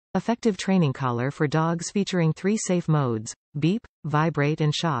Effective training collar for dogs featuring 3 safe modes: beep, vibrate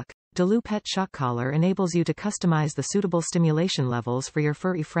and shock. DeluPet shock collar enables you to customize the suitable stimulation levels for your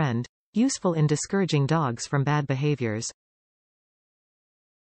furry friend, useful in discouraging dogs from bad behaviors.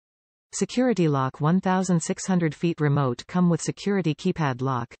 Security lock 1600 feet remote come with security keypad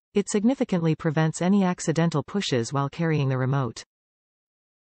lock. It significantly prevents any accidental pushes while carrying the remote.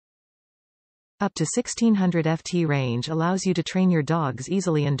 Up to 1600 ft range allows you to train your dogs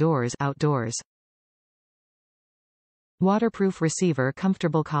easily indoors, outdoors. Waterproof Receiver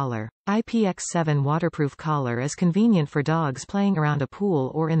Comfortable Collar IPX7 waterproof collar is convenient for dogs playing around a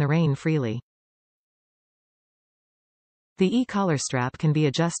pool or in the rain freely. The e-collar strap can be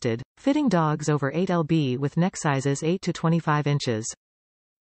adjusted, fitting dogs over 8 lb with neck sizes 8 to 25 inches.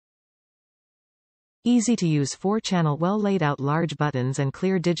 Easy to use 4-channel well laid out large buttons and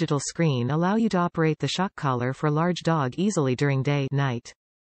clear digital screen allow you to operate the shock collar for large dog easily during day, night.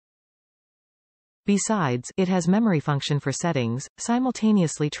 Besides, it has memory function for settings,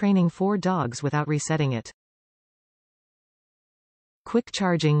 simultaneously training 4 dogs without resetting it. Quick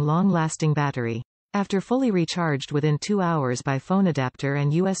charging long-lasting battery. After fully recharged within 2 hours by phone adapter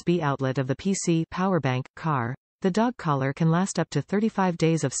and USB outlet of the PC, power bank, car, the dog collar can last up to 35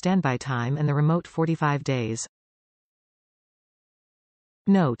 days of standby time and the remote 45 days.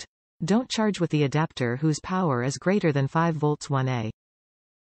 Note: don't charge with the adapter whose power is greater than 5 volts 1A.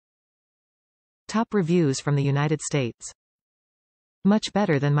 Top reviews from the United States. Much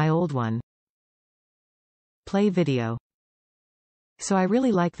better than my old one. Play video. So I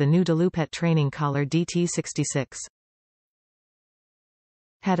really like the new DeluPet training collar DT66.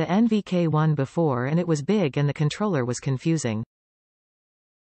 Had a NVK1 before and it was big and the controller was confusing.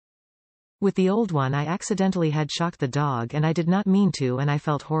 With the old one I accidentally had shocked the dog and I did not mean to and I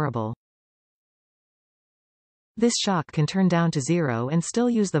felt horrible. This shock can turn down to 0 and still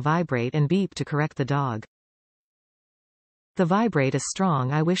use the vibrate and beep to correct the dog. The vibrate is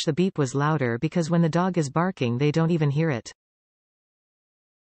strong. I wish the beep was louder because when the dog is barking they don't even hear it.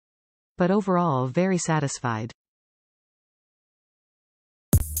 But overall very satisfied.